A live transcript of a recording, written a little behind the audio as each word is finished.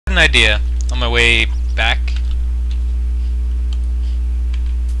An idea on my way back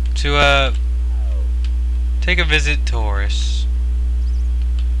to take a visit to Horace.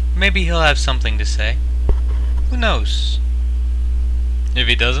 Maybe he'll have something to say. Who knows? If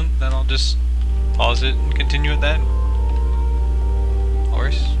he doesn't, then I'll just pause it and continue with that.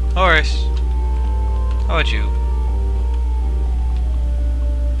 Horace? Horace! How about you?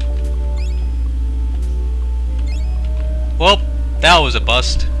 Well, that was a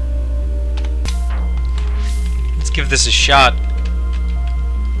bust. Let's give this a shot.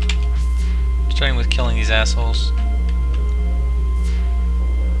 Starting with killing these assholes.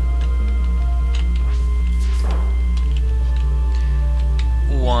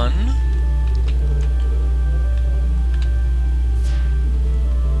 One.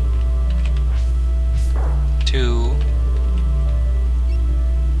 Two.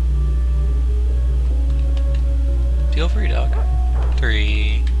 Feel free, dog.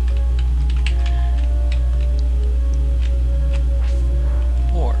 3.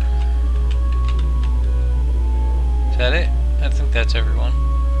 4. Is that it? I think that's everyone.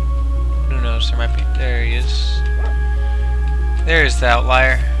 Who knows? There might be. There he is. There's the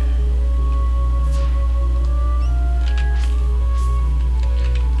outlier.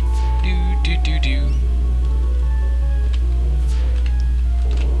 Do.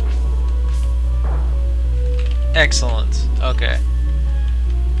 Excellent. Okay.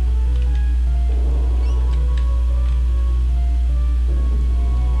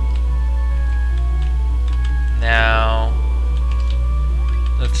 Now,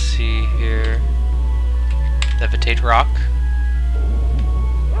 let's see here. Levitate rock.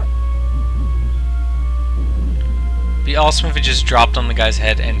 Be awesome if it just dropped on the guy's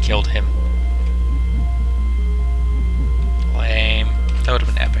head and killed him. Lame. That would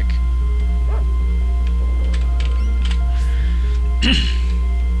have been epic.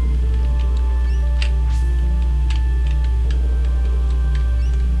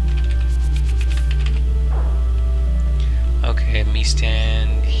 Okay, me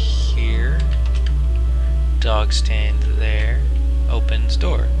stand here. Dog stand there. Opens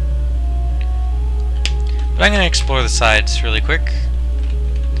door. But I'm going to explore the sides really quick.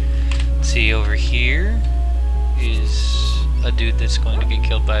 See, over here is a dude that's going to get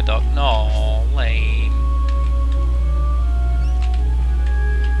killed by a dog. No, lame.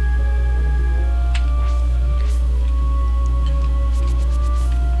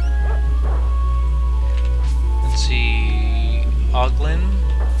 Let's see, Oglin,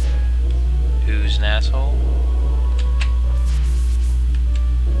 who's an asshole.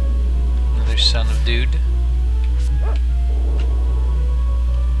 Another son of dude.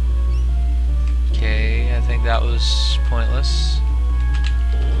 Okay, I think that was pointless.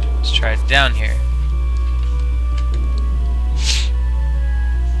 Let's try it down here.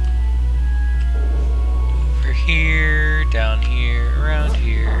 Over here, down here, around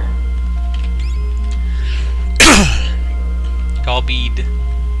here. Call bead.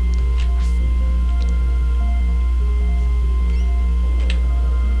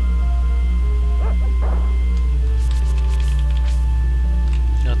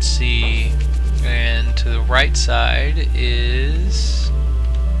 Let's see. And to the right side is...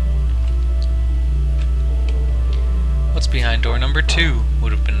 what's behind door number 2?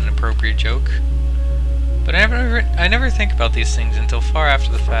 Would have been an appropriate joke. But I never think about these things until far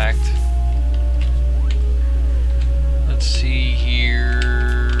after the fact. Let's see here...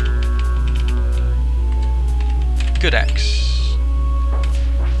 good axe.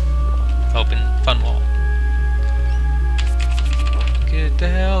 Open fun wall. Get the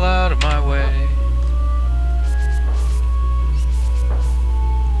hell out of my way.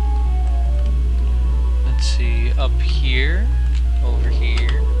 Let's see, up here, over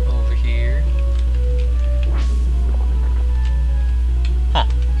here, over here. Huh.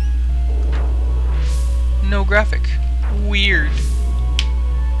 No graphic. Weird.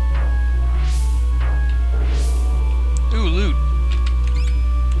 Ooh, loot.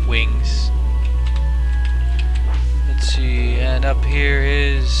 Wings. Let's see, and up here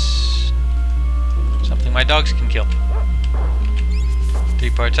is something my dogs can kill. 3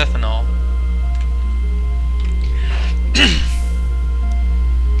 parts ethanol.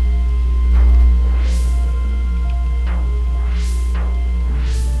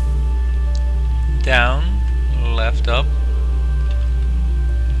 Down, left, up,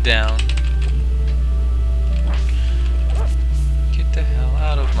 down. Get the hell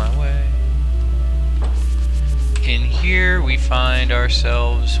out of my way. In here we find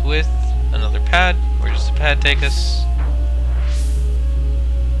ourselves with another pad. Where does the pad take us?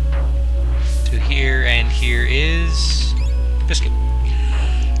 To here, and here is biscuit.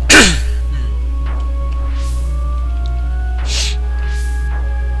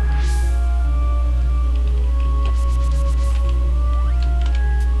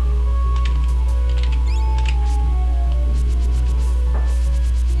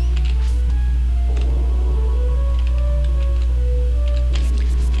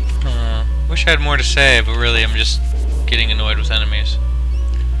 wish I had more to say, but really I'm just getting annoyed with enemies.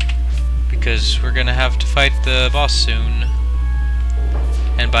 Because we're gonna have to fight the boss soon.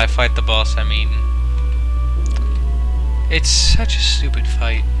 And by fight the boss, I mean... it's such a stupid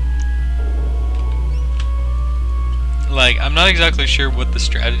fight. Like, I'm not exactly sure what the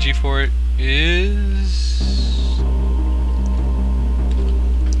strategy for it is.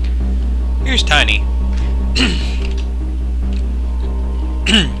 Here's Tiny.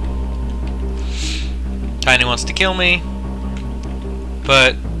 Tiny wants to kill me,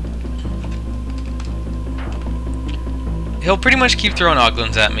 but he'll pretty much keep throwing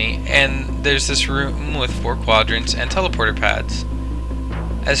oglins at me, and there's this room with 4 quadrants and teleporter pads.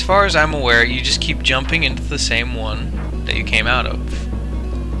 As far as I'm aware, you just keep jumping into the same one that you came out of.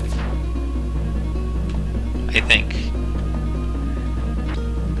 I think.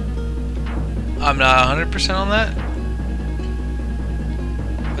 I'm not 100% on that,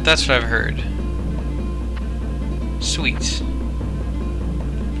 but that's what I've heard. Sweet.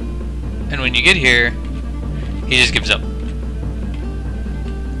 And when you get here, he just gives up.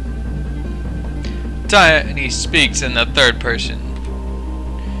 And he speaks in the 3rd person.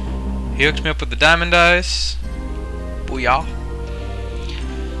 He hooks me up with the diamond eyes. Booyah.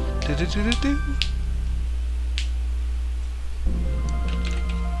 Do-do-do-do-do.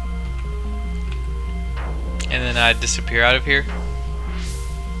 And then I disappear out of here.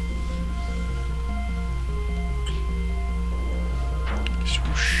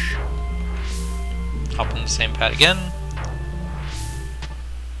 Swoosh. Hop on the same pad again.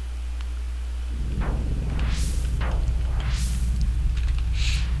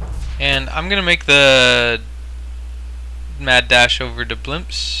 And I'm gonna make the mad dash over to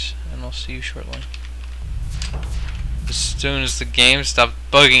Blimps, and I'll see you shortly. As soon as the game stopped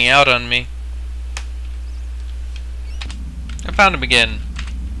bugging out on me. I found him again.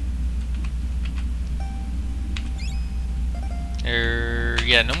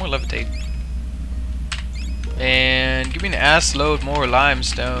 Yeah, no more levitate. And give me an ass load more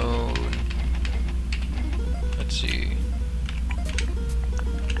limestone. Let's see.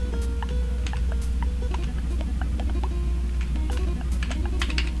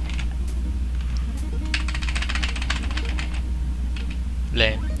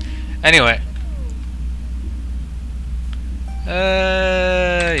 Lame. Anyway.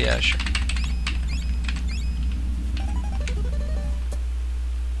 Yeah, sure.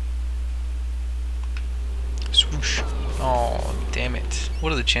 Swoosh. Oh, damn it.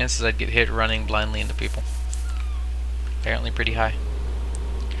 What are the chances I'd get hit running blindly into people? Apparently pretty high.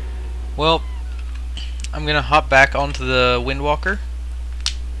 Well, I'm gonna hop back onto the Windwalker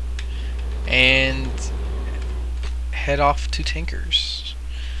and head off to Tinker's.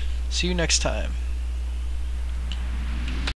 See you next time.